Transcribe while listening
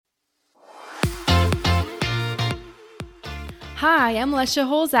Hi, I'm Lesha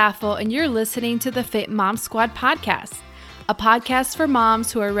Holzaffel, and you're listening to the Fit Mom Squad podcast, a podcast for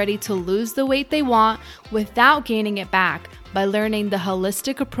moms who are ready to lose the weight they want without gaining it back by learning the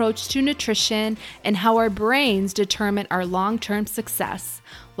holistic approach to nutrition and how our brains determine our long-term success.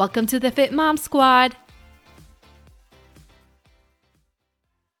 Welcome to the Fit Mom Squad.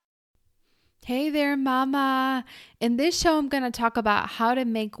 Hey there, mama. In this show, I'm going to talk about how to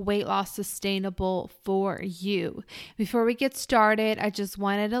make weight loss sustainable for you. Before we get started, I just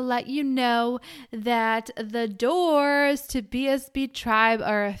wanted to let you know that the doors to BSB Tribe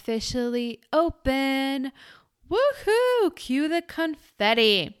are officially open. Woohoo! Cue the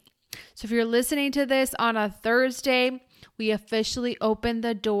confetti. So if you're listening to this on a Thursday, we officially opened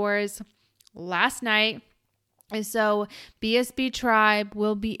the doors last night. And so BSB Tribe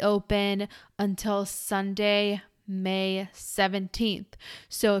will be open until Sunday, May 17th.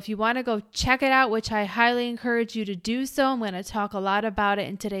 So if you want to go check it out, which I highly encourage you to do so, I'm going to talk a lot about it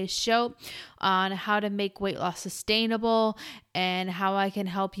in today's show on how to make weight loss sustainable and how I can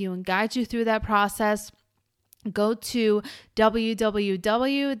help you and guide you through that process. Go to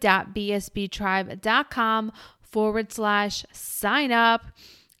www.bsbtribe.com/sign up.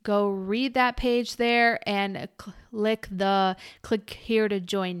 Go read that page there and click here to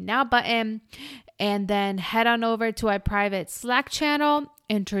join now button, and then head on over to our private Slack channel.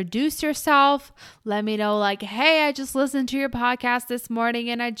 Introduce yourself. Let me know hey, I just listened to your podcast this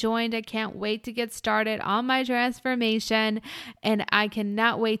morning and I joined. I can't wait to get started on my transformation and I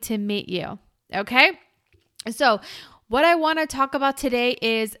cannot wait to meet you. Okay? So what I want to talk about today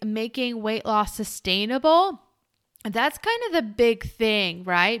is making weight loss sustainable. That's kind of the big thing,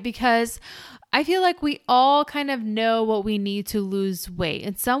 right? Because I feel like we all kind of know what we need to lose weight.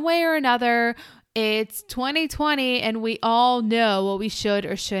 In some way or another, it's 2020 and we all know what we should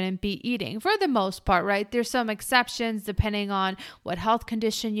or shouldn't be eating for the most part, right? There's some exceptions depending on what health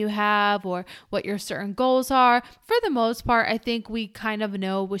condition you have or what your certain goals are. For the most part, I think we kind of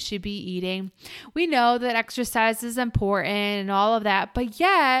know what we should be eating. We know that exercise is important and all of that, but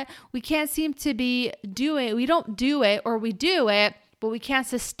yet we can't seem to be we don't do it, or we do it, but we can't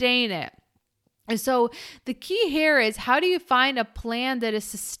sustain it. And so the key here is, how do you find a plan that is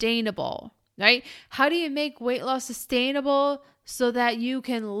sustainable? Right? How do you make weight loss sustainable so that you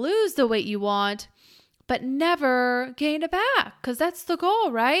can lose the weight you want, but never gain it back? Because that's the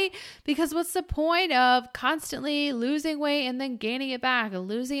goal, right? Because what's the point of constantly losing weight and then gaining it back, and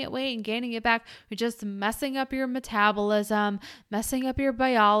losing weight and gaining it back? You're just messing up your metabolism, messing up your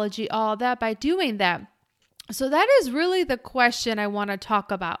biology, all that by doing that. So that is really the question I want to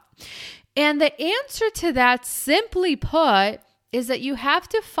talk about. And the answer to that, simply put, is that you have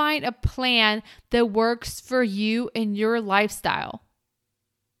to find a plan that works for you and your lifestyle.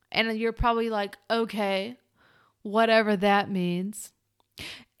 And you're probably like, okay, whatever that means.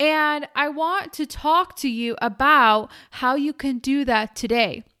 And I want to talk to you about how you can do that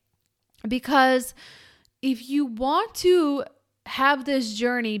today. Because if you want to have this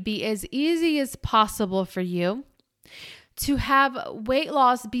journey be as easy as possible for you, to have weight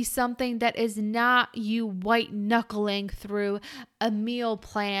loss be something that is not you white knuckling through a meal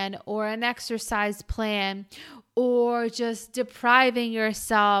plan or an exercise plan, or just depriving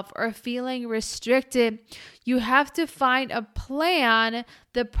yourself or feeling restricted, you have to find a plan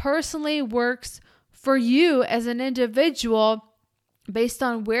that personally works for you as an individual based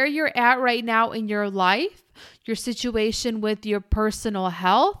on where you're at right now in your life, your situation with your personal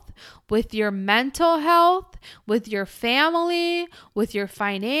health, with your mental health, with your family, with your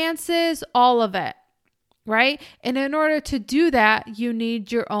finances, all of it, right? And in order to do that, you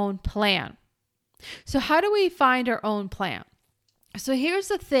need your own plan. So how do we find our own plan? So here's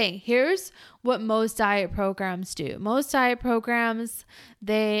the thing. Here's what most diet programs do. Most diet programs,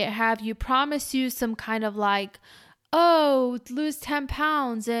 they have you promise you some kind of lose 10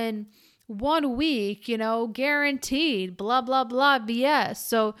 pounds in 1 week, guaranteed, blah, blah, blah, BS.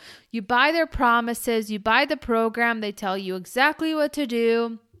 So you buy their promises, you buy the program, they tell you exactly what to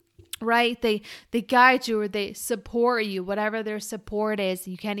do, right? They guide you, or they support you, whatever their support is.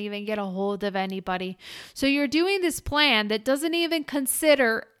 You can't even get a hold of anybody. So you're doing this plan that doesn't even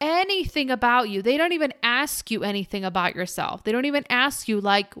consider anything about you. They don't even ask you anything about yourself. They don't even ask you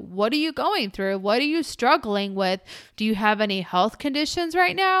what are you going through? What are you struggling with? Do you have any health conditions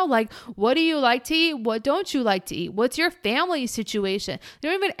right now? What do you like to eat? What don't you like to eat? What's your family situation? They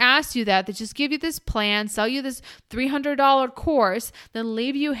don't even ask you that. They just give you this plan, sell you this $300 course, then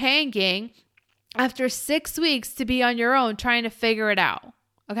leave you hanging after 6 weeks to be on your own trying to figure it out.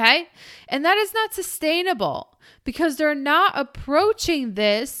 Okay? And that is not sustainable, because they're not approaching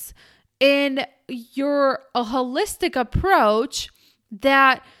this in a holistic approach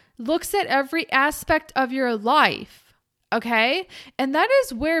that looks at every aspect of your life. Okay. And that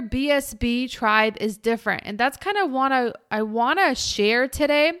is where BSB Tribe is different. And that's kind of I want to share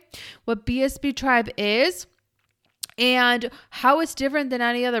today what BSB Tribe is and how it's different than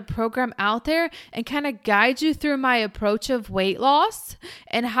any other program out there, and kind of guide you through my approach of weight loss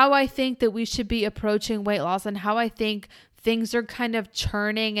and how I think that we should be approaching weight loss and how I think things are kind of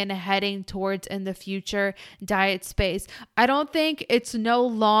churning and heading towards in the future diet space. I don't think it's no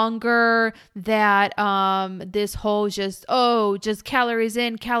longer that this whole just calories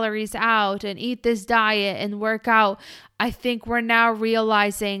in, calories out, and eat this diet and work out. I think we're now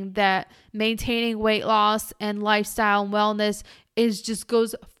realizing that maintaining weight loss and lifestyle and wellness just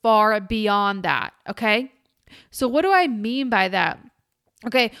goes far beyond that. Okay. So what do I mean by that?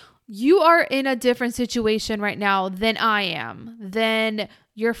 Okay. You are in a different situation right now than I am, than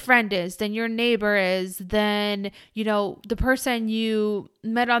your friend is, than your neighbor is, than, the person you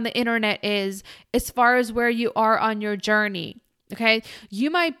met on the internet is, as far as where you are on your journey. Okay. You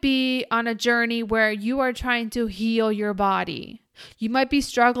might be on a journey where you are trying to heal your body. You might be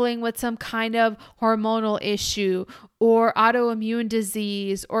struggling with some kind of hormonal issue or autoimmune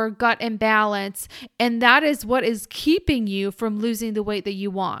disease or gut imbalance. And that is what is keeping you from losing the weight that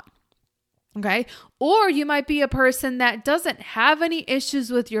you want. Okay. Or you might be a person that doesn't have any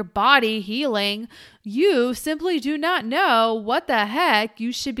issues with your body healing. You simply do not know what the heck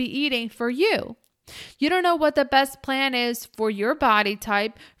you should be eating for you. You don't know what the best plan is for your body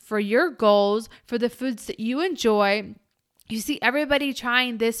type, for your goals, for the foods that you enjoy. You see everybody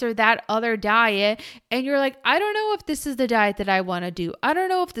trying this or that other diet, and you're like, I don't know if this is the diet that I want to do. I don't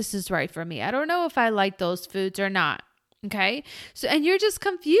know if this is right for me. I don't know if I like those foods or not. Okay. So, and you're just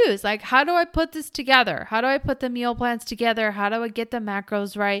confused. Like, how do I put this together? How do I put the meal plans together? How do I get the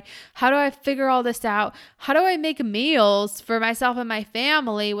macros right? How do I figure all this out? How do I make meals for myself and my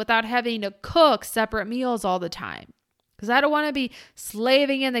family without having to cook separate meals all the time? Because I don't want to be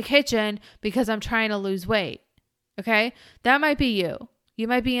slaving in the kitchen because I'm trying to lose weight. Okay. That might be you. You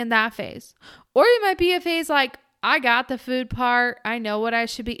might be in that phase. Or you might be a phase like, I got the food part. I know what I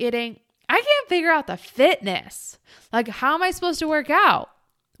should be eating. I can't figure out the fitness. Like, how am I supposed to work out?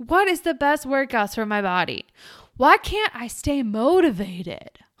 What is the best workouts for my body? Why can't I stay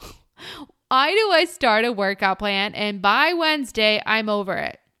motivated? Why do I start a workout plan and by Wednesday, I'm over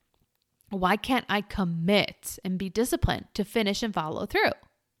it? Why can't I commit and be disciplined to finish and follow through?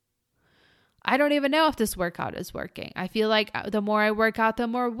 I don't even know if this workout is working. I feel like the more I work out, the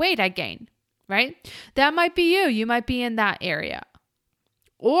more weight I gain, right? That might be you. You might be in that area.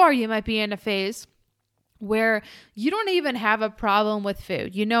 Or you might be in a phase where you don't even have a problem with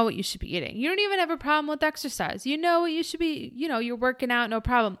food. You know what you should be eating. You don't even have a problem with exercise. You know what you should be, you're working out, no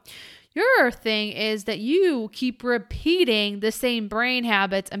problem. Your thing is that you keep repeating the same brain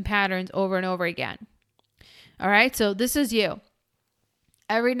habits and patterns over and over again. All right. So this is you.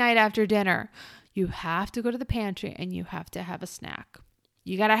 Every night after dinner, you have to go to the pantry and you have to have a snack.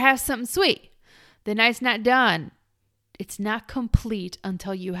 You got to have something sweet. The night's not done. It's not complete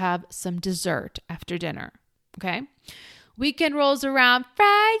until you have some dessert after dinner. Okay. Weekend rolls around.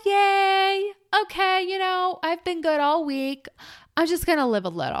 Friday. Okay. I've been good all week. I'm just going to live a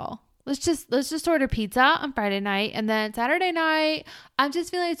little. Let's just order pizza on Friday night. And then Saturday night, I'm just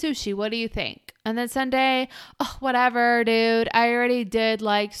feeling sushi. What do you think? And then Sunday, oh, whatever, dude. I already did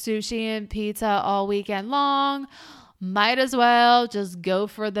like sushi and pizza all weekend long. Might as well just go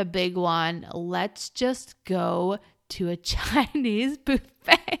for the big one. Let's just go to a Chinese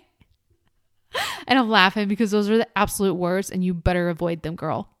buffet. And I'm laughing because those are the absolute worst and you better avoid them,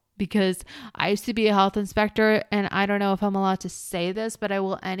 girl. Because I used to be a health inspector and I don't know if I'm allowed to say this, but I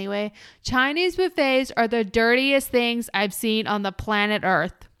will anyway. Chinese buffets are the dirtiest things I've seen on the planet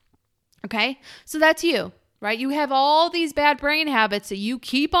Earth. Okay? So that's you, right? You have all these bad brain habits that you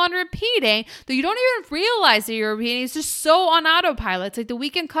keep on repeating that you don't even realize that you're repeating. It's just so on autopilot. It's like the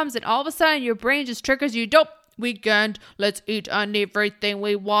weekend comes and all of a sudden your brain just triggers you. Dope. Weekend, let's eat on everything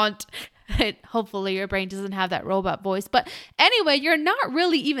we want. Hopefully your brain doesn't have that robot voice. But anyway, you're not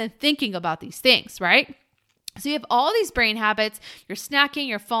really even thinking about these things, right? So you have all these brain habits. You're snacking,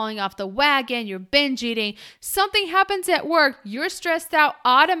 you're falling off the wagon, you're binge eating. Something happens at work, you're stressed out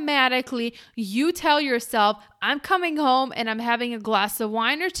automatically. You tell yourself, I'm coming home and I'm having a glass of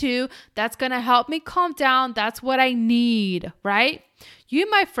wine or two. That's going to help me calm down. That's what I need, right? You,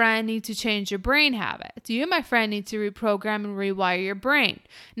 my friend, need to change your brain habits. You, my friend, need to reprogram and rewire your brain.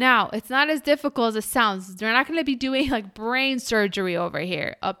 Now, it's not as difficult as it sounds. They're not going to be doing like brain surgery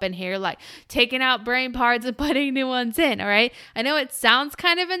up in here, like taking out brain parts and putting new ones in, all right? I know it sounds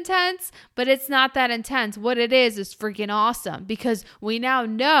kind of intense, but it's not that intense. What it is freaking awesome, because we now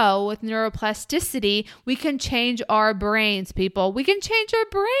know with neuroplasticity, we can change our brains, people. We can change our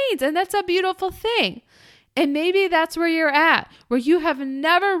brains, and that's a beautiful thing. And maybe that's where you're at, where you have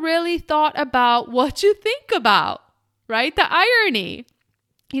never really thought about what you think about, right? The irony.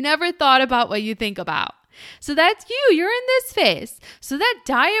 You never thought about what you think about. So that's you. You're in this phase. So that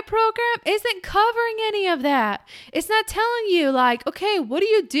diet program isn't covering any of that. It's not telling you like, okay, what do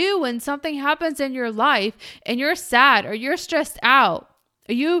you do when something happens in your life and you're sad or you're stressed out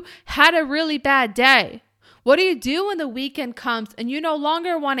or you had a really bad day? What do you do when the weekend comes and you no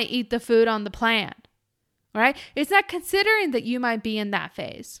longer want to eat the food on the plan? Right? It's not considering that you might be in that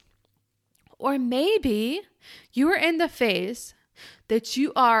phase. Or maybe you are in the phase that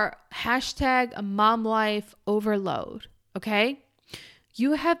you are #mom life overload. Okay?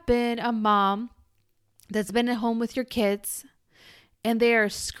 You have been a mom that's been at home with your kids and they are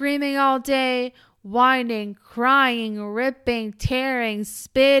screaming all day, whining, crying, ripping, tearing,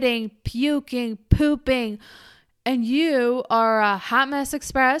 spitting, puking, pooping, and you are a hot mess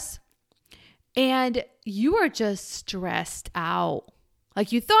express. And you are just stressed out.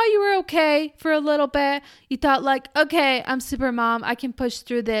 Like you thought you were okay for a little bit. You thought like, okay, I'm super mom. I can push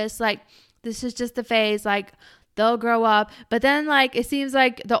through this. Like this is just a phase. Like they'll grow up. But then like it seems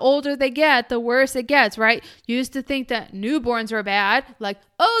like the older they get, the worse it gets, right? You used to think that newborns were bad. Like,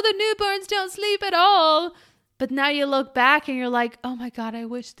 oh, the newborns don't sleep at all. But now you look back and you're like, oh my God, I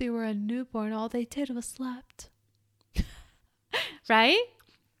wish they were a newborn. All they did was slept. Right?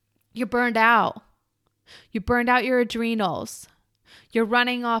 You're burned out. You burned out your adrenals. You're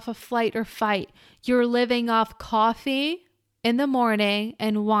running off a flight or fight. You're living off coffee in the morning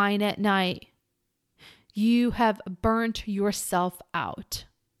and wine at night. You have burnt yourself out.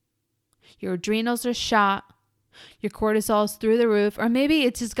 Your adrenals are shot. Your cortisol is through the roof. Or maybe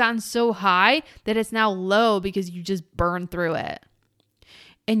it's just gotten so high that it's now low because you just burned through it.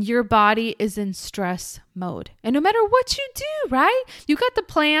 And your body is in stress mode. And no matter what you do, right? You got the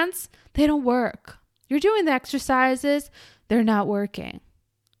plans, they don't work. You're doing the exercises, they're not working.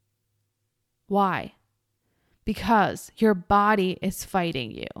 Why? Because your body is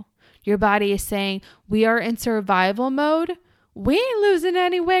fighting you. Your body is saying, we are in survival mode. We ain't losing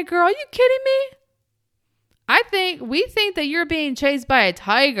any weight, girl. Are you kidding me? We think that you're being chased by a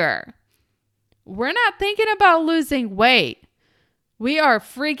tiger. We're not thinking about losing weight. We are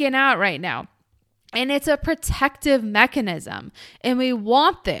freaking out right now. And it's a protective mechanism. And we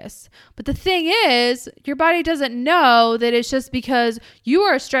want this. But the thing is, your body doesn't know that it's just because you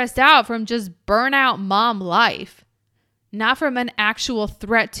are stressed out from just burnout mom life, not from an actual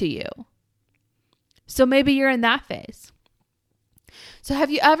threat to you. So maybe you're in that phase. So have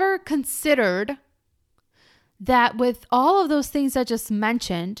you ever considered that with all of those things I just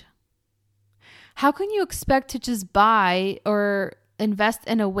mentioned, how can you expect to just buy or invest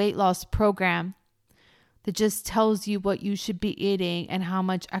in a weight loss program that just tells you what you should be eating and how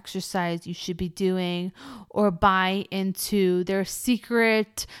much exercise you should be doing, or buy into their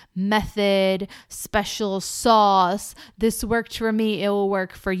secret method, special sauce? This worked for me, it will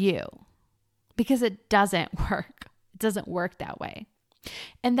work for you. Because it doesn't work. It doesn't work that way.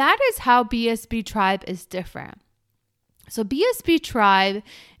 And that is how BSB Tribe is different. So BSB Tribe,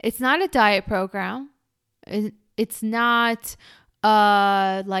 it's not a diet program. It's not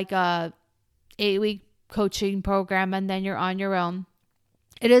like a 8-week coaching program and then you're on your own.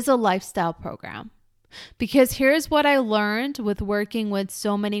 It is a lifestyle program. Because here's what I learned with working with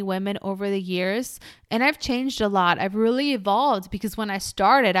so many women over the years. And I've changed a lot. I've really evolved, because when I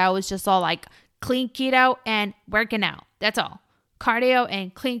started, I was just all like clean keto and working out. That's all. Cardio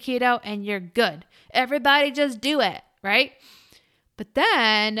and clean keto and you're good. Everybody just do it, right? But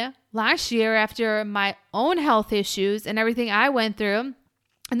then last year, after my own health issues and everything I went through,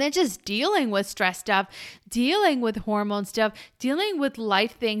 and then just dealing with stress stuff, dealing with hormone stuff, dealing with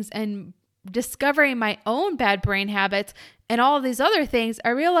life things, and discovering my own bad brain habits and all these other things, I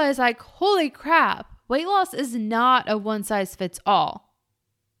realized like, holy crap, weight loss is not a one size fits all,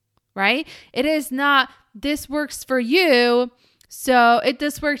 right? It is not, this works for you, so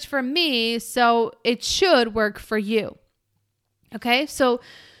this works for me, so it should work for you. Okay, so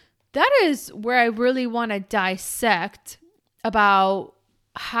that is where I really want to dissect about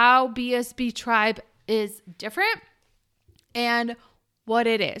how BSB Tribe is different and what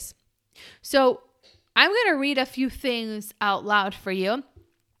it is. So I'm going to read a few things out loud for you.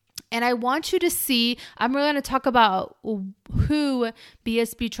 And I want you to see, I'm really going to talk about who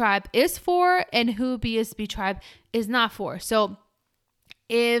BSB Tribe is for and who BSB Tribe is not for. So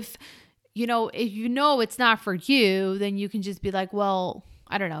if you know it's not for you, then you can just be like, well,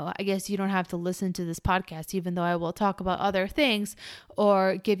 I don't know, I guess you don't have to listen to this podcast, even though I will talk about other things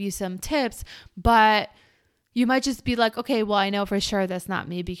or give you some tips. But you might just be like, okay, well, I know for sure that's not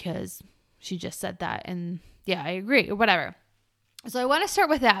me because she just said that. And yeah, I agree or whatever. So I want to start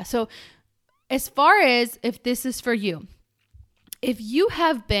with that. So as far as if this is for you, if you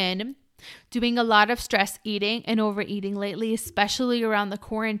have been doing a lot of stress eating and overeating lately, especially around the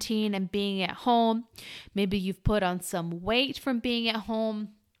quarantine and being at home, maybe you've put on some weight from being at home,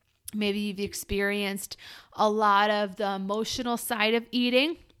 maybe you've experienced a lot of the emotional side of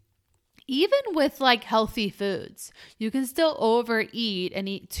eating. Even with like healthy foods, you can still overeat and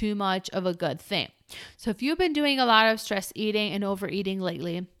eat too much of a good thing. So if you've been doing a lot of stress eating and overeating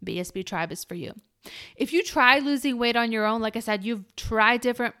lately, BSB Tribe is for you. If you try losing weight on your own, like I said, you've tried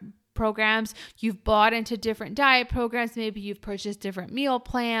different programs, you've bought into different diet programs, maybe you've purchased different meal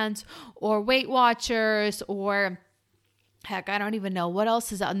plans or Weight Watchers or heck, I don't even know what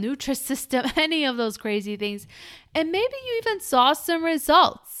else is a Nutrisystem, any of those crazy things. And maybe you even saw some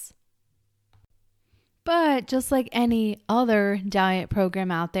results. But just like any other diet program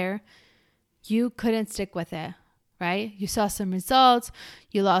out there, you couldn't stick with it, right? You saw some results,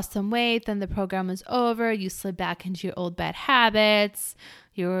 you lost some weight, then the program was over, you slid back into your old bad habits.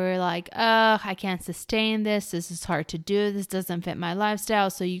 You were like, I can't sustain this. This is hard to do. This doesn't fit my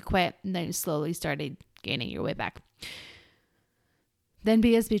lifestyle. So you quit and then you slowly started gaining your way back. Then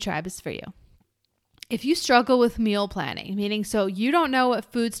BSB Tribe is for you. If you struggle with meal planning, meaning so you don't know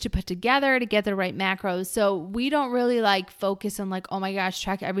what foods to put together to get the right macros. So we don't really like focus on like, oh my gosh,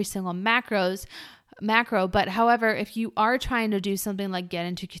 track every single macro. But however, if you are trying to do something like get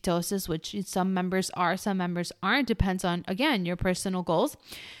into ketosis, which some members are, some members aren't, depends on, again, your personal goals,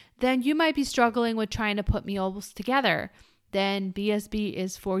 then you might be struggling with trying to put meals together. Then BSB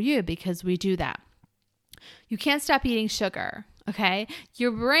is for you because we do that. You can't stop eating sugar. Okay.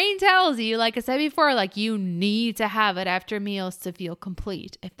 Your brain tells you, like I said before, like you need to have it after meals to feel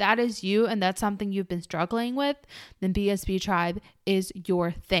complete. If that is you and that's something you've been struggling with, then BSB Tribe is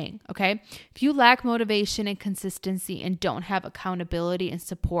your thing. Okay. If you lack motivation and consistency and don't have accountability and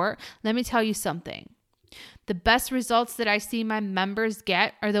support, let me tell you something. The best results that I see my members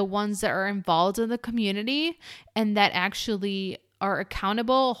get are the ones that are involved in the community and that actually are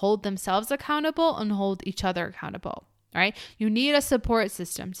accountable, hold themselves accountable, and hold each other accountable. Right? You need a support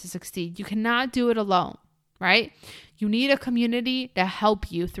system to succeed. You cannot do it alone, right? You need a community to help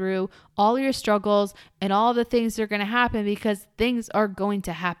you through all your struggles and all the things that are going to happen because things are going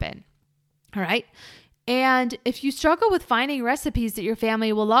to happen. All right. And if you struggle with finding recipes that your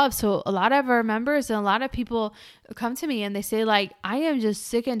family will love, so a lot of our members and a lot of people come to me and they say like, I am just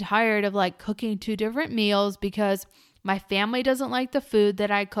sick and tired of like cooking 2 different meals because my family doesn't like the food that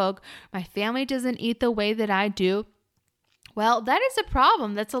I cook. My family doesn't eat the way that I do. Well, that is a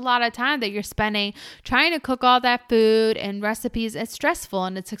problem. That's a lot of time that you're spending trying to cook all that food and recipes. It's stressful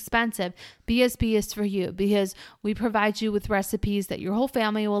and it's expensive. BSB is for you because we provide you with recipes that your whole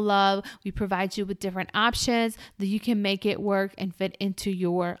family will love. We provide you with different options that you can make it work and fit into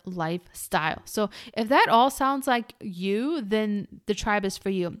your lifestyle. So if that all sounds like you, then the tribe is for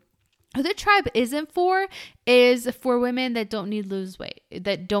you. Who the tribe isn't for is for women that don't need to lose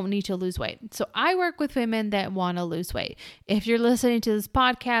weight. So I work with women that want to lose weight. If you're listening to this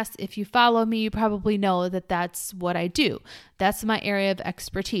podcast, if you follow me, you probably know that that's what I do. That's my area of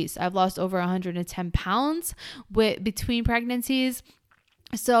expertise. I've lost over 110 pounds between pregnancies.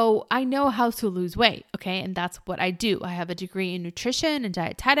 So I know how to lose weight, okay? And that's what I do. I have a degree in nutrition and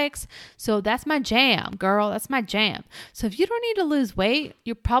dietetics. So that's my jam, girl. That's my jam. So if you don't need to lose weight,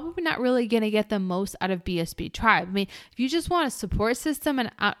 you're probably not really going to get the most out of BSB Tribe. I mean, if you just want a support system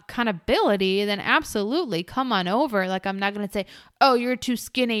and accountability, then absolutely come on over. Like I'm not going to say, oh, you're too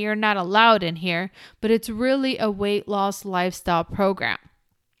skinny, you're not allowed in here. But it's really a weight loss lifestyle program,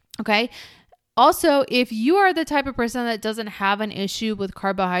 okay? Also, if you are the type of person that doesn't have an issue with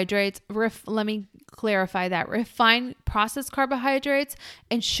carbohydrates, let me clarify that. Refined processed carbohydrates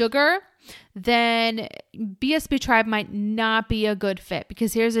and sugar, then BSB Tribe might not be a good fit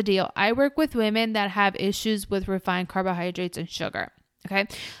because here's the deal. I work with women that have issues with refined carbohydrates and sugar. Okay.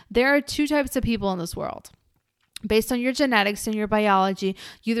 There are 2 types of people in this world. Based on your genetics and your biology,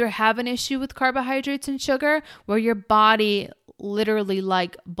 you either have an issue with carbohydrates and sugar where your body literally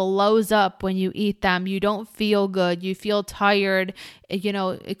like blows up when you eat them. You don't feel good. You feel tired.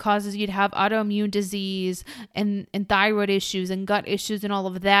 It causes you to have autoimmune disease and thyroid issues and gut issues and all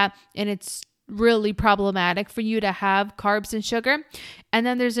of that. And it's really problematic for you to have carbs and sugar. And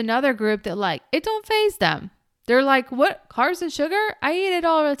then there's another group that like, it don't faze them. They're like, what? Carbs and sugar? I eat it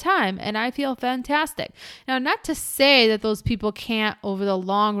all the time and I feel fantastic. Now, not to say that those people can't over the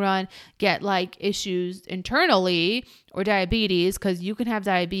long run get like issues internally or diabetes, because you can have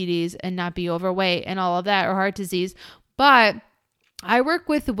diabetes and not be overweight and all of that, or heart disease. But I work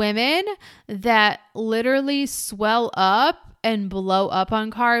with women that literally swell up and blow up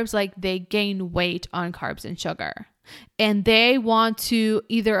on carbs, like they gain weight on carbs and sugar. And they want to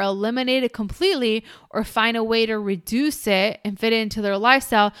either eliminate it completely or find a way to reduce it and fit it into their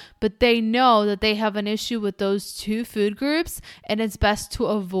lifestyle. But they know that they have an issue with those two food groups and it's best to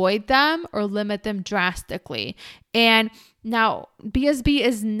avoid them or limit them drastically. And now, BSB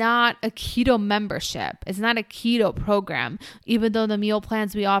is not a keto membership. It's not a keto program, even though the meal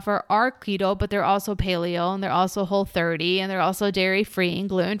plans we offer are keto, but they're also paleo and they're also Whole30 and they're also dairy-free and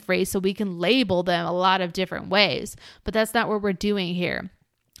gluten-free. So we can label them a lot of different ways, but that's not what we're doing here.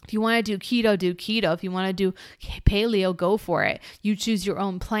 If you want to do keto, do keto. If you want to do paleo, go for it. You choose your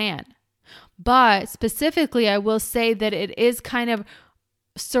own plan. But specifically, I will say that it is kind of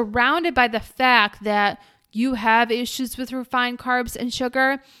surrounded by the fact that you have issues with refined carbs and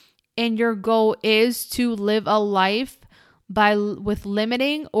sugar, and your goal is to live a life with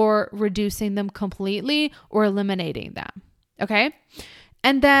limiting or reducing them completely or eliminating them. Okay.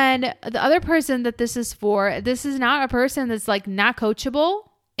 And then the other person that this is for, this is not a person that's like not coachable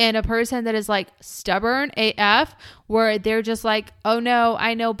and a person that is like stubborn AF, where they're just like, oh no,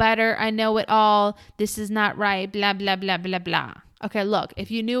 I know better. I know it all. This is not right. Blah, blah, blah, blah, blah. Okay. Look,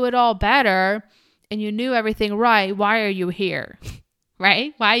 if you knew it all better and you knew everything right, why are you here?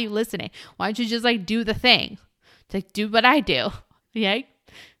 Right? Why are you listening? Why don't you just like do the thing? Like do what I do. Yeah.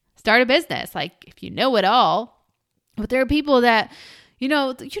 Start a business. Like if you know it all. But there are people that, you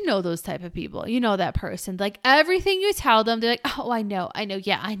know those type of people, that person, like everything you tell them, they're like, oh, I know.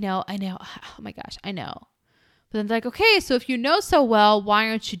 Yeah, I know. Oh my gosh, I know. But then they're like, okay, so if you know so well, why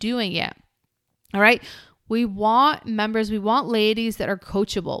aren't you doing it? All right. We want members, we want ladies that are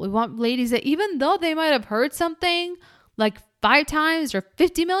coachable. We want ladies that even though they might have heard something like 5 times or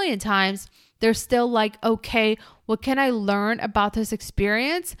 50 million times, they're still like, okay, what can I learn about this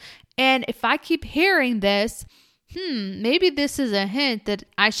experience? And if I keep hearing this, maybe this is a hint that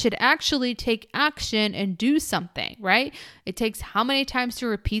I should actually take action and do something, right? It takes how many times to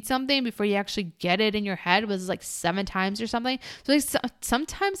repeat something before you actually get it in your head? Was it like 7 times or something? So like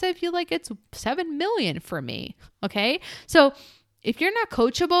sometimes I feel like it's 7 million for me. Okay. So if you're not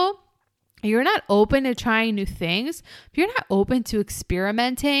coachable, you're not open to trying new things, if you're not open to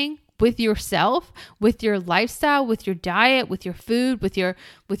experimenting with yourself, with your lifestyle, with your diet, with your food, with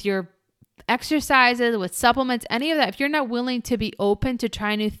your exercises, with supplements, any of that, if you're not willing to be open to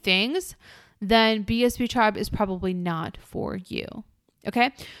try new things, then BSB Tribe is probably not for you.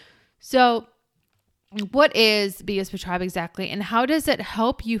 Okay. So what is BSB Tribe exactly? And how does it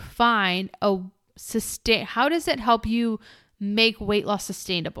help you find how does it help you make weight loss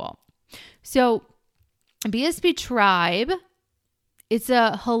sustainable? So BSB Tribe, it's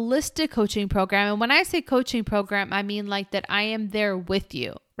a holistic coaching program. And when I say coaching program, I mean like that I am there with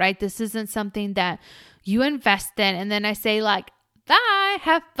you, right? This isn't something that you invest in and then I say like, bye,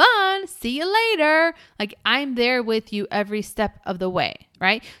 have fun, see you later. Like I'm there with you every step of the way,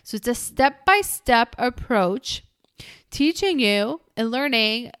 right? So it's a step-by-step approach, teaching you,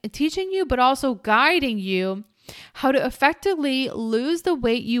 but also guiding you how to effectively lose the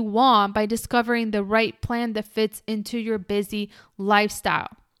weight you want by discovering the right plan that fits into your busy lifestyle.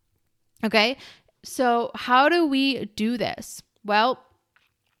 Okay, so how do we do this? Well,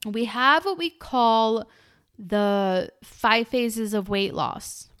 we have what we call the 5 phases of weight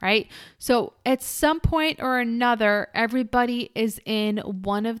loss, right? So at some point or another, everybody is in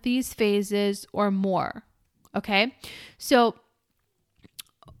one of these phases or more. Okay, so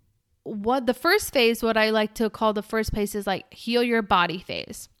what I like to call the first phase is like heal your body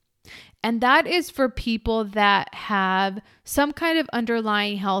phase. And that is for people that have some kind of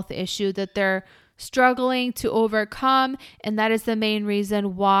underlying health issue that they're struggling to overcome. And that is the main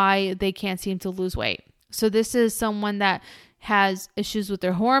reason why they can't seem to lose weight. So this is someone that has issues with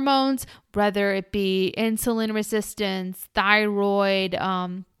their hormones, whether it be insulin resistance, thyroid,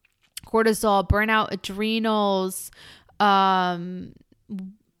 cortisol, burnout, adrenals,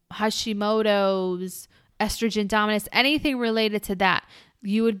 Hashimoto's, estrogen dominance, anything related to that,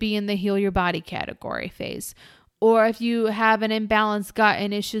 you would be in the heal your body category phase. Or if you have an imbalanced gut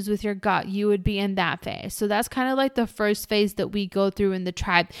and issues with your gut, you would be in that phase. So that's kind of like the first phase that we go through in the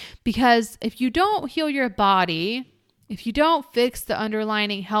tribe. Because if you don't heal your body, if you don't fix the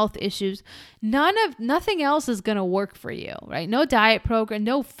underlying health issues, nothing else is going to work for you, right? No diet program,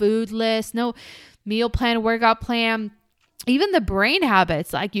 no food list, no meal plan, workout plan. Even the brain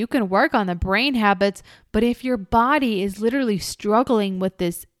habits, like you can work on the brain habits, but if your body is literally struggling with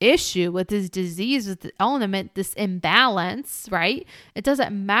this issue, with this disease, with the element, this imbalance, right? It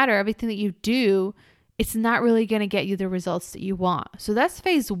doesn't matter. Everything that you do, it's not really going to get you the results that you want. So that's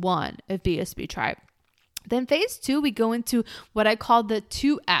phase 1 of BSB Tribe. Then phase 2, we go into what I call the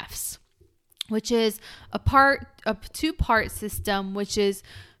 2 Fs, which is a 2-part system, which is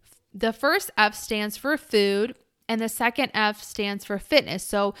the first F stands for food, and the second F stands for fitness.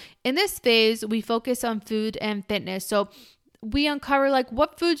 So in this phase, we focus on food and fitness. So we uncover like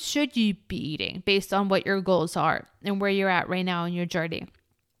what foods should you be eating based on what your goals are and where you're at right now in your journey.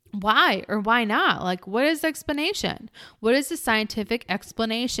 Why or why not? Like, what is the explanation? What is the scientific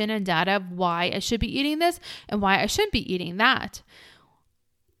explanation and data of why I should be eating this and why I shouldn't be eating that?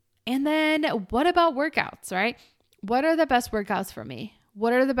 And then what about workouts, right? What are the best workouts for me?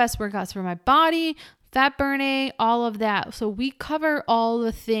 What are the best workouts for my body? Fat burning, all of that. So we cover all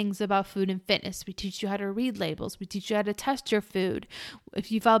the things about food and fitness. We teach you how to read labels. We teach you how to test your food.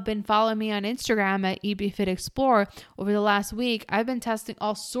 If you've all been following me on Instagram at EBFitExplore, over the last week, I've been testing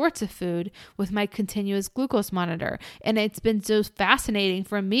all sorts of food with my continuous glucose monitor. And it's been so fascinating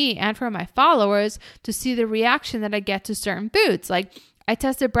for me and for my followers to see the reaction that I get to certain foods. Like I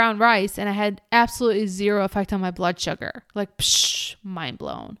tested brown rice and I had absolutely zero effect on my blood sugar. Like, mind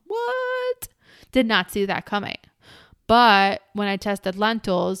blown. What? Did not see that coming. But when I tested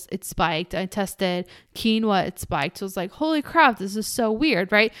lentils, it spiked. I tested quinoa, it spiked. So I was like, holy crap, this is so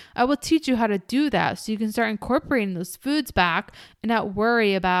weird, right? I will teach you how to do that so you can start incorporating those foods back and not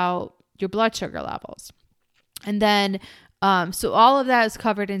worry about your blood sugar levels. And then so all of that is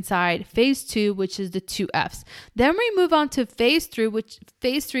covered inside phase 2, which is the 2 Fs. Then we move on to phase 3,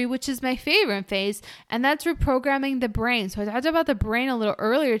 which is my favorite phase, and that's reprogramming the brain. So I talked about the brain a little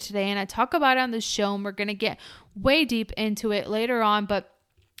earlier today, and I talk about it on the show, and we're going to get way deep into it later on, but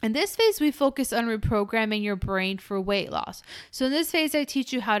in this phase, we focus on reprogramming your brain for weight loss. So in this phase, I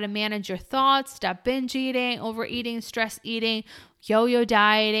teach you how to manage your thoughts, stop binge eating, overeating, stress eating, yo-yo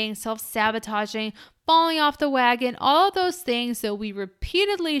dieting, self-sabotaging, falling off the wagon, all of those things that we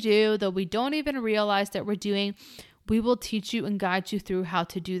repeatedly do that we don't even realize that we're doing. We will teach you and guide you through how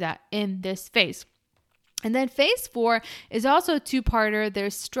to do that in this phase. And then phase 4 is also a 2-parter.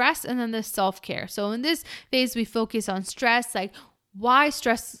 There's stress and then there's self-care. So in this phase, we focus on stress, like why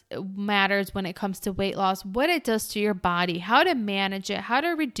stress matters when it comes to weight loss, what it does to your body, how to manage it, how to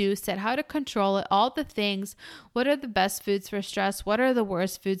reduce it, how to control it, all the things. What are the best foods for stress? What are the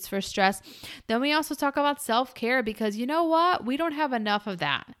worst foods for stress? Then we also talk about self-care because you know what? We don't have enough of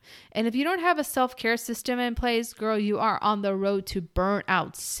that. And if you don't have a self-care system in place, girl, you are on the road to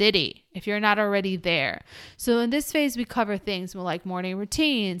burnout city if you're not already there. So in this phase, we cover things like morning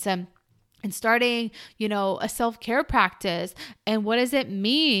routines and starting, a self-care practice. And what does it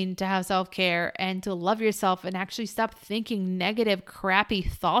mean to have self-care and to love yourself and actually stop thinking negative, crappy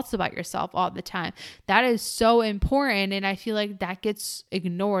thoughts about yourself all the time? That is so important. And I feel like that gets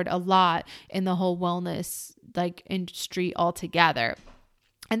ignored a lot in the whole wellness industry altogether.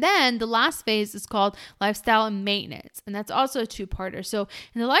 And then the last phase is called lifestyle and maintenance. And that's also a 2-parter. So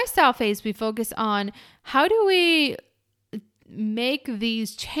in the lifestyle phase, we focus on how do we make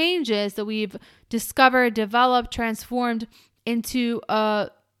these changes that we've discovered, developed, transformed into a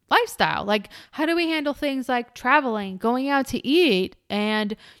lifestyle. Like, how do we handle things like traveling, going out to eat,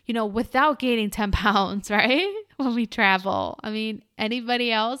 and, without gaining 10 pounds, right? When we travel. I mean,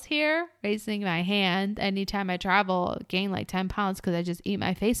 anybody else here raising my hand, anytime I travel, gain 10 pounds because I just eat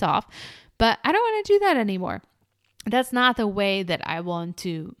my face off. But I don't want to do that anymore. That's not the way that I want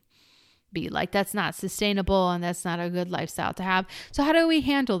to be. That's not sustainable and that's not a good lifestyle to have. So how do we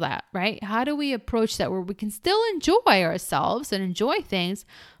handle that, right? How do we approach that where we can still enjoy ourselves and enjoy things,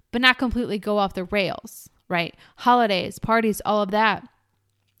 but not completely go off the rails, right? Holidays, parties, all of that.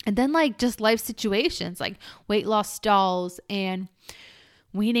 And then just life situations like weight loss stalls and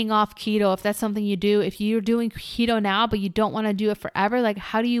weaning off keto, if that's something you do. If you're doing keto now, but you don't want to do it forever,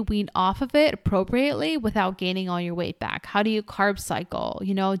 how do you wean off of it appropriately without gaining all your weight back? How do you carb cycle,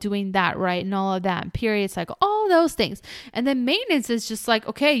 doing that right and all of that, period cycle, all those things. And then maintenance is just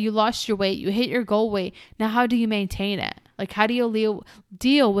okay, you lost your weight, you hit your goal weight. Now, how do you maintain it? How do you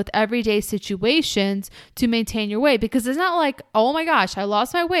deal with everyday situations to maintain your weight? Because it's not oh my gosh, I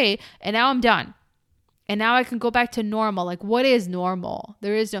lost my weight and now I'm done. And now I can go back to normal. Like, what is normal?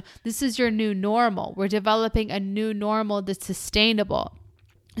 This is your new normal. We're developing a new normal that's sustainable.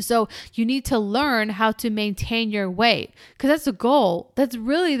 So you need to learn how to maintain your weight, because that's the goal. That's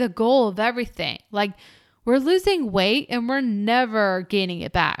really the goal of everything. Like, we're losing weight and we're never gaining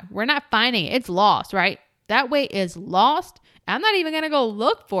it back. We're not finding it. It's lost, right? That weight is lost. I'm not even going to go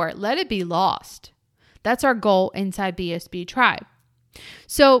look for it. Let it be lost. That's our goal inside BSB Tribe.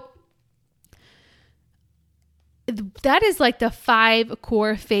 So that is like the 5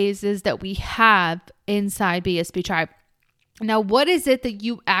 core phases that we have inside BSB Tribe. Now, what is it that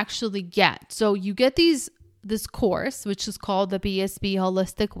you actually get? So you get this course, which is called the BSB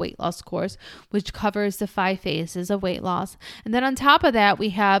Holistic Weight Loss Course, which covers the 5 phases of weight loss. And then on top of that,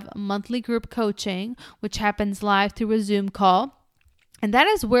 we have monthly group coaching, which happens live through a Zoom call. And that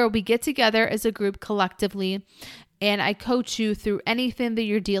is where we get together as a group collectively, and I coach you through anything that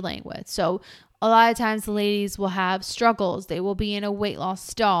you're dealing with. So a lot of times the ladies will have struggles. They will be in a weight loss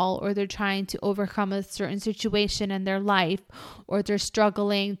stall, or they're trying to overcome a certain situation in their life, or they're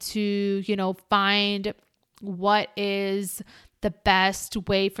struggling to, find what is the best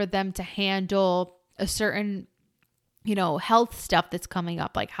way for them to handle a certain, health stuff that's coming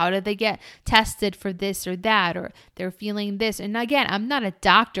up. Like, how do they get tested for this or that, or they're feeling this. And again, I'm not a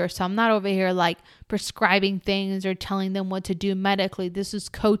doctor, so I'm not over here like prescribing things or telling them what to do medically. This is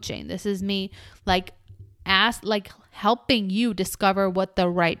coaching. This is me helping you discover what the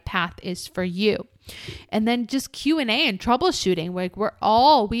right path is for you. And then just Q&A and troubleshooting. Like,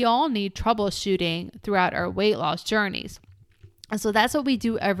 we all need troubleshooting throughout our weight loss journeys. And so that's what we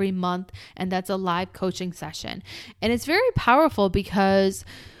do every month, and that's a live coaching session. And it's very powerful because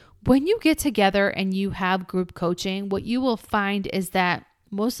when you get together and you have group coaching, what you will find is that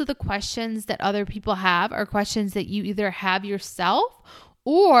most of the questions that other people have are questions that you either have yourself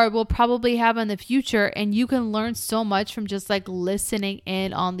or will probably have in the future. And you can learn so much from just like listening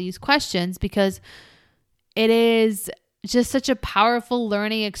in on these questions, because it is just such a powerful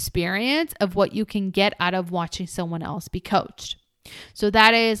learning experience of what you can get out of watching someone else be coached. So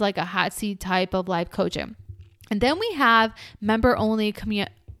that is like a hot seat type of live coaching. And then we have member only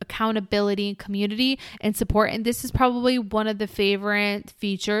accountability and community and support. And this is probably one of the favorite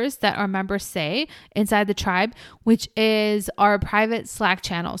features that our members say inside the tribe, which is our private Slack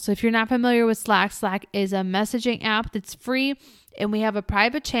channel. So if you're not familiar with Slack, Slack is a messaging app that's free. And we have a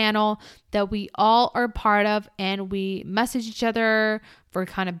private channel that we all are part of, and we message each other for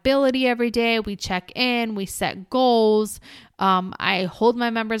accountability every day. We check in, we set goals. I hold my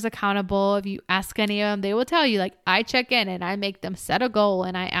members accountable. If you ask any of them, they will tell you, like, I check in and I make them set a goal,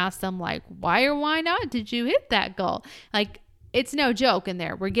 and I ask them, like, why or why not did you hit that goal? Like, it's no joke in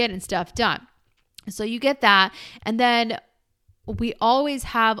there. We're getting stuff done. So you get that. And then we always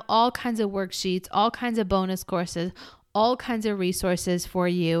have all kinds of worksheets, all kinds of bonus courses, all kinds of resources for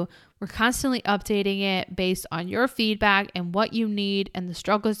you. We're constantly updating it based on your feedback and what you need and the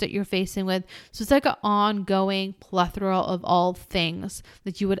struggles that you're facing with. So it's like an ongoing plethora of all things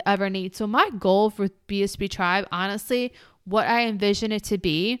that you would ever need. So my goal for BSB Tribe, honestly, what I envision it to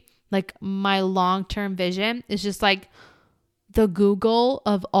be, like my long-term vision, is just like the Google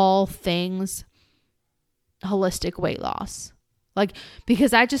of all things holistic weight loss. Like,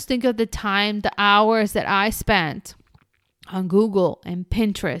 because I just think of the time, the hours that I spent on Google and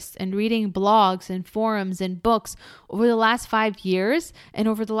Pinterest and reading blogs and forums and books over the last 5 years and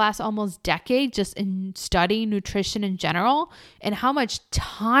over the last almost decade, just in studying nutrition in general, and how much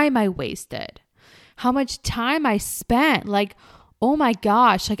time I wasted, how much time I spent. Like, oh my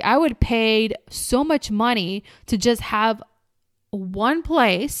gosh, like I would paid so much money to just have one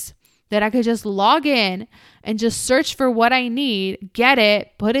place that I could just log in and just search for what I need, get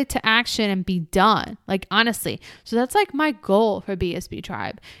it, put it to action, and be done. Like, honestly. So that's like my goal for BSB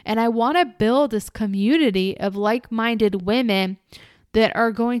Tribe. And I want to build this community of like-minded women that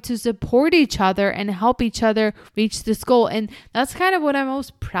are going to support each other and help each other reach this goal. And that's kind of what I'm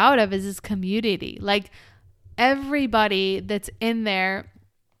most proud of, is this community. Like, everybody that's in there,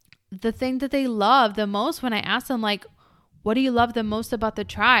 the thing that they love the most when I ask them, like, what do you love the most about the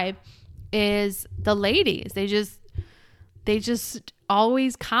tribe, is the ladies. They just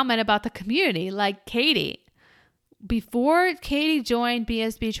always comment about the community. Like Katie, before Katie joined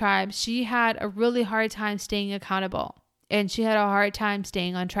BSB Tribe, she had a really hard time staying accountable, and she had a hard time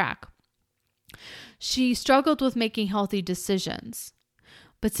staying on track. She struggled with making healthy decisions.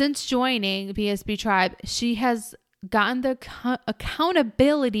 But since joining BSB Tribe, she has gotten the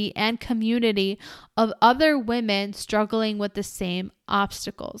accountability and community of other women struggling with the same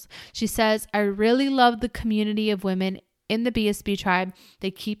obstacles. She says, I really love the community of women in the BSB Tribe.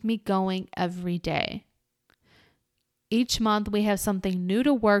 They keep me going every day. each month we have something new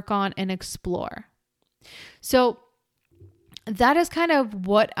to work on and explore. So that is kind of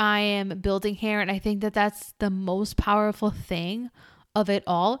what I am building here. And I think that that's the most powerful thing of it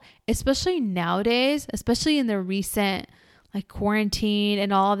all, especially nowadays, especially in the recent like quarantine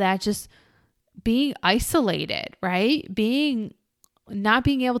and all that, just being isolated, right? Not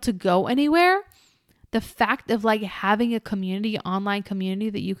being able to go anywhere. The fact of like having a community, online community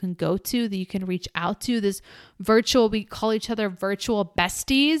that you can go to, that you can reach out to, this virtual, we call each other virtual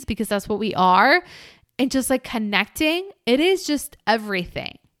besties because that's what we are. And just like connecting, it is just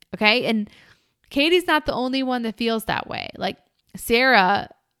everything. Okay. And Katie's not the only one that feels that way. Like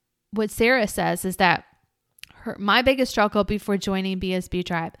what Sarah says is that my biggest struggle before joining BSB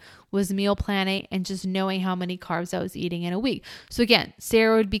Tribe was meal planning and just knowing how many carbs I was eating in a week. So again,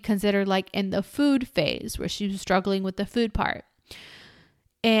 Sarah would be considered like in the food phase where she was struggling with the food part.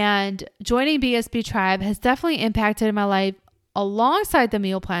 And joining BSB Tribe has definitely impacted my life alongside the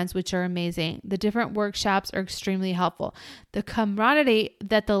meal plans, which are amazing. The different workshops are extremely helpful. The camaraderie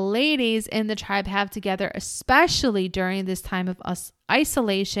that the ladies in the tribe have together, especially during this time of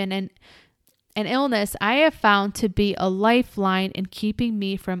isolation and illness, I have found to be a lifeline in keeping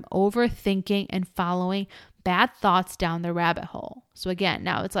me from overthinking and following bad thoughts down the rabbit hole. So again,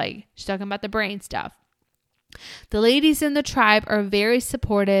 now it's like she's talking about the brain stuff. The ladies in the tribe are very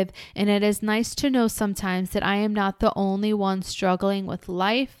supportive, and it is nice to know sometimes that I am not the only one struggling with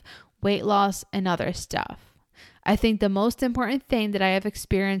life, weight loss, and other stuff. I think the most important thing that I have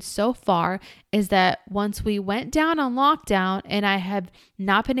experienced so far is that once we went down on lockdown and I have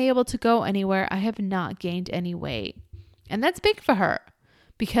not been able to go anywhere, I have not gained any weight. And that's big for her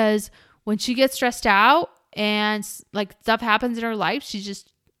because when she gets stressed out and like stuff happens in her life,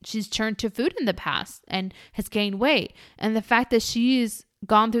 she's turned to food in the past and has gained weight. And the fact that she's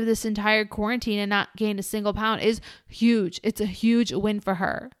gone through this entire quarantine and not gained a single pound is huge. It's a huge win for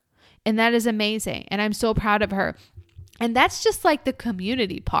her. And that is amazing. And I'm so proud of her. And that's just like the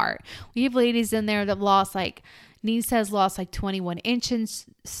community part. We have ladies in there that lost like, Nisa has lost like 21 inches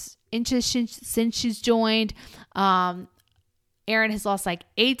since she's joined. Erin has lost like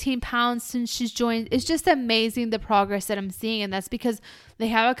 18 pounds since she's joined. It's just amazing the progress that I'm seeing. And that's because they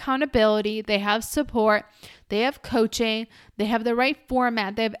have accountability, they have support, they have coaching, they have the right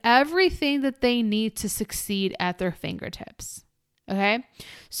format, they have everything that they need to succeed at their fingertips. Okay.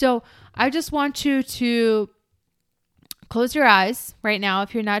 So I just want you to close your eyes right now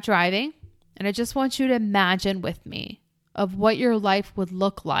if you're not driving. And I just want you to imagine with me of what your life would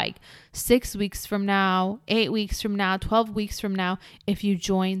look like 6 weeks from now, 8 weeks from now, 12 weeks from now, if you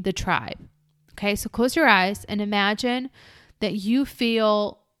join the tribe. Okay. So close your eyes and imagine that you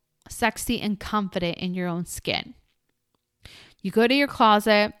feel sexy and confident in your own skin. You go to your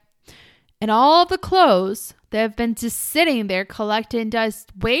closet and all of the clothes that have been just sitting there collecting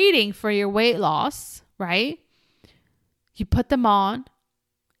dust, waiting for your weight loss, right? You put them on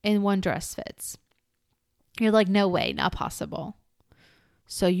and one dress fits. You're like, no way, not possible.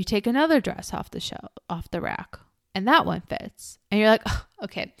 So you take another dress off the rack, and that one fits. And you're like, oh,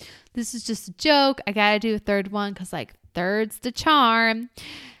 okay, this is just a joke. I got to do a third one because like third's the charm.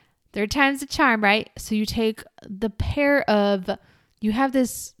 Third time's the charm, right? So you take the pair of, you have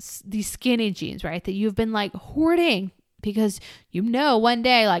these skinny jeans, right? That you've been like hoarding because one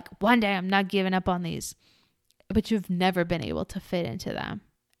day I'm not giving up on these, but you've never been able to fit into them.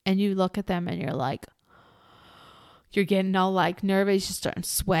 And you look at them and you're like, you're getting all like nervous. You're starting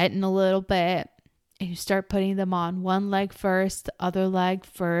sweating a little bit and you start putting them on one leg first, the other leg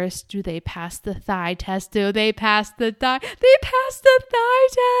first. Do they pass the thigh test? Do they pass the thigh? They pass the thigh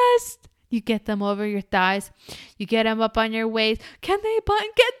test. You get them over your thighs. You get them up on your waist. Can they button?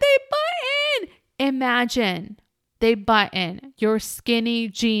 Can they button? Imagine they button. Your skinny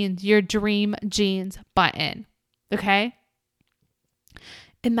jeans, your dream jeans button. Okay?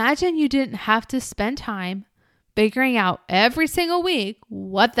 Imagine you didn't have to spend time figuring out every single week,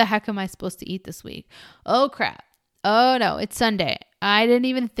 what the heck am I supposed to eat this week? Oh crap. Oh no, it's Sunday. I didn't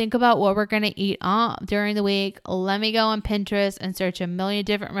even think about what we're going to eat during the week. Let me go on Pinterest and search a million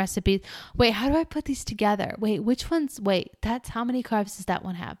different recipes. Wait, how do I put these together? Wait, that's how many carbs does that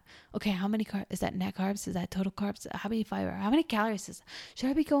one have? Okay, how many carbs? Is that net carbs? Is that total carbs? How many fiber? How many calories is that?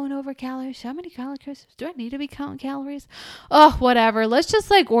 Should I be going over calories? How many calories? Do I need to be counting calories? Oh, whatever. Let's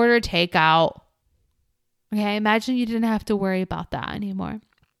just like order takeout. Okay, imagine you didn't have to worry about that anymore.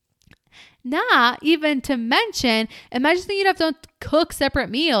 Not even to mention, imagine that you'd have to cook separate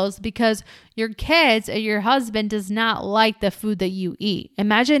meals because your kids or your husband does not like the food that you eat.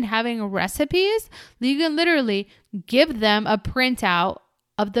 Imagine having recipes that you can literally give them a printout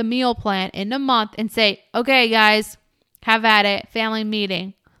of the meal plan in a month and say, okay, guys, Have at it. Family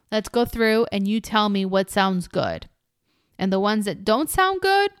meeting. Let's go through and you tell me what sounds good. And the ones that don't sound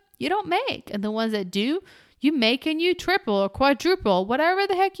good, you don't make. And the ones that do, you make and you triple or quadruple, whatever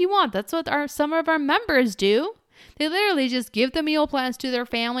the heck you want. That's what some of our members do. They literally just give the meal plans to their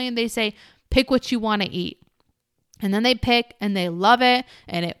family and they say, pick what you want to eat. And then they pick and they love it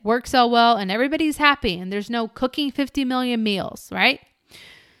and it works out well and everybody's happy and there's no cooking 50 million meals, right?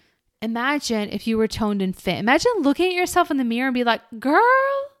 Imagine if you were toned and fit. Imagine looking at yourself in the mirror and be like, girl,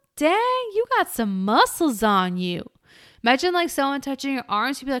 dang, you got some muscles on you. Imagine like someone touching your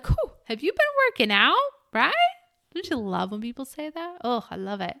arms. You'd be like, oh, have you been working out? Right? Don't you love when people say that? Oh, I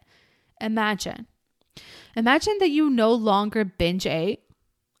love it. Imagine that you no longer binge ate.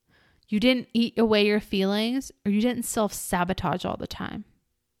 You didn't eat away your feelings or you didn't self-sabotage all the time.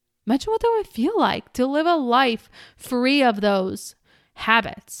 Imagine what that would feel like to live a life free of those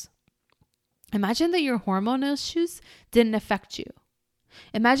habits. Imagine that your hormone issues didn't affect you.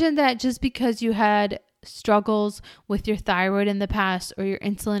 Imagine that just because you had struggles with your thyroid in the past or your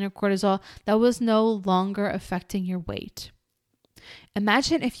insulin or cortisol, that was no longer affecting your weight.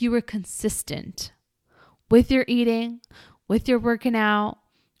 Imagine if you were consistent with your eating, with your working out,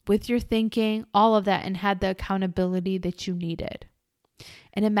 with your thinking, all of that, and had the accountability that you needed.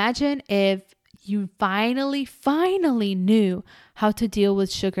 And imagine if you finally knew how to deal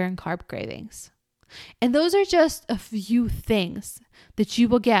with sugar and carb cravings. And those are just a few things that you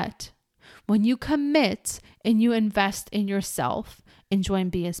will get when you commit and you invest in yourself and join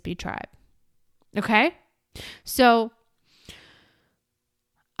BSB Tribe. Okay? So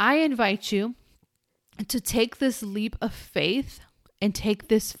I invite you to take this leap of faith and take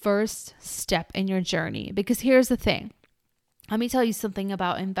this first step in your journey. Because here's the thing. Let me tell you something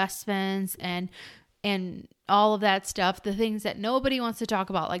about investments and all of that stuff, the things that nobody wants to talk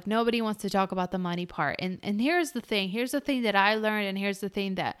about. Like nobody wants to talk about the money part. And here's the thing. Here's the thing that I learned, and here's the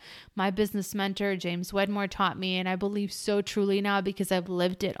thing that my business mentor, James Wedmore, taught me, and I believe so truly now because I've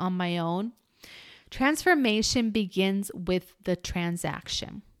lived it on my own. Transformation begins with the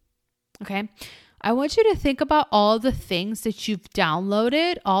transaction. Okay? I want you to think about all the things that you've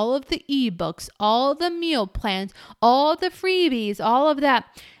downloaded, all of the ebooks, all the meal plans, all the freebies, all of that,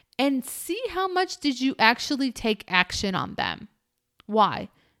 and see how much did you actually take action on them. Why?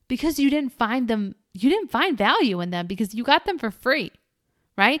 Because you didn't find value in them because you got them for free,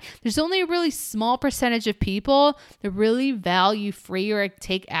 right? There's only a really small percentage of people that really value free or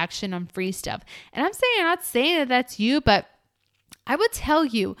take action on free stuff. And I'm not saying that that's you, but I would tell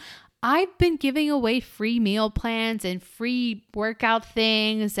you, I've been giving away free meal plans and free workout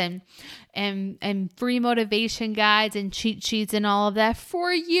things and free motivation guides and cheat sheets and all of that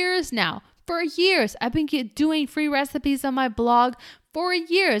for years now. For years. I've been doing free recipes on my blog for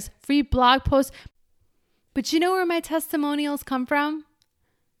years. Free blog posts. But you know where my testimonials come from?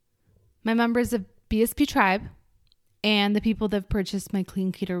 My members of BSB Tribe and the people that have purchased my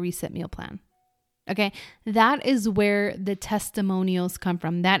Clean Keto Reset meal plan. Okay, that is where the testimonials come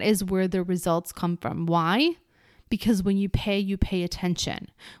from. That is where the results come from. Why? Because when you pay attention.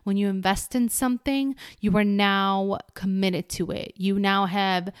 When you invest in something, you are now committed to it. You now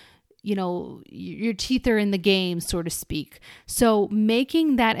have, your teeth are in the game, so to speak. So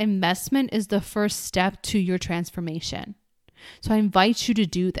making that investment is the first step to your transformation. So I invite you to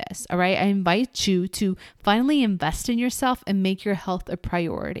do this, all right? I invite you to finally invest in yourself and make your health a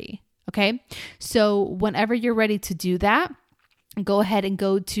priority. Okay, so whenever you're ready to do that, go ahead and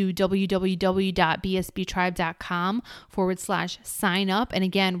go to www.bsbtribe.com/sign up. And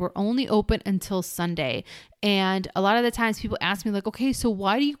again, we're only open until Sunday. And a lot of the times people ask me like, okay, so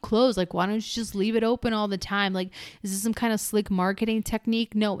why do you close? Like, why don't you just leave it open all the time? Like, is this some kind of slick marketing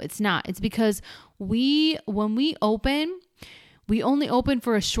technique? No, it's not. It's because when we open, we only open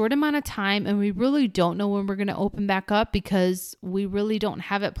for a short amount of time and we really don't know when we're going to open back up because we really don't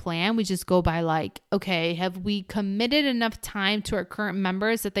have it planned. We just go by like, okay, have we committed enough time to our current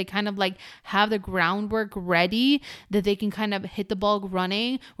members that they kind of like have the groundwork ready, that they can kind of hit the ball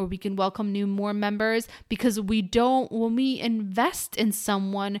running, where we can welcome more members? Because when we invest in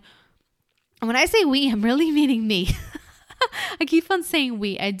someone, when I say we, I'm really meaning me. I keep on saying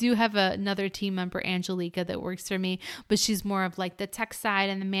we. I do have another team member, Angelica, that works for me, but she's more of like the tech side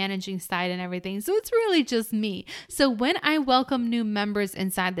and the managing side and everything. So it's really just me. So when I welcome new members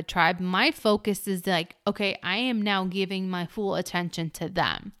inside the tribe, my focus is like, okay, I am now giving my full attention to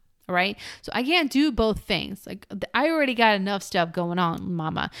them. All right. So I can't do both things. Like I already got enough stuff going on,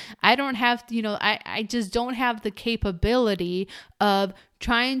 mama. I don't have, I just don't have the capability of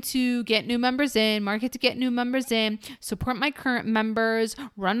trying to get new members in, market to get new members in, support my current members,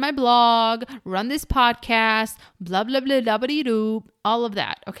 run my blog, run this podcast, blah, blah, blah, blah, blah, doo, all of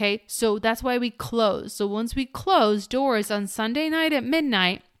that. Okay. So that's why we close. So once we close doors on Sunday night at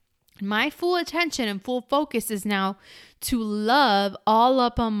midnight, my full attention and full focus is now to love all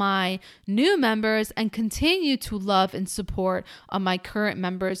up on my new members and continue to love and support on my current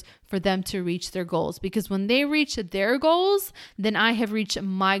members for them to reach their goals. Because when they reach their goals, then I have reached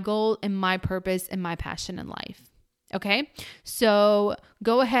my goal and my purpose and my passion in life. Okay, so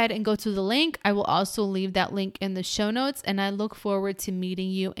go ahead and go to the link. I will also leave that link in the show notes, and I look forward to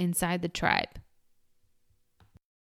meeting you inside the tribe.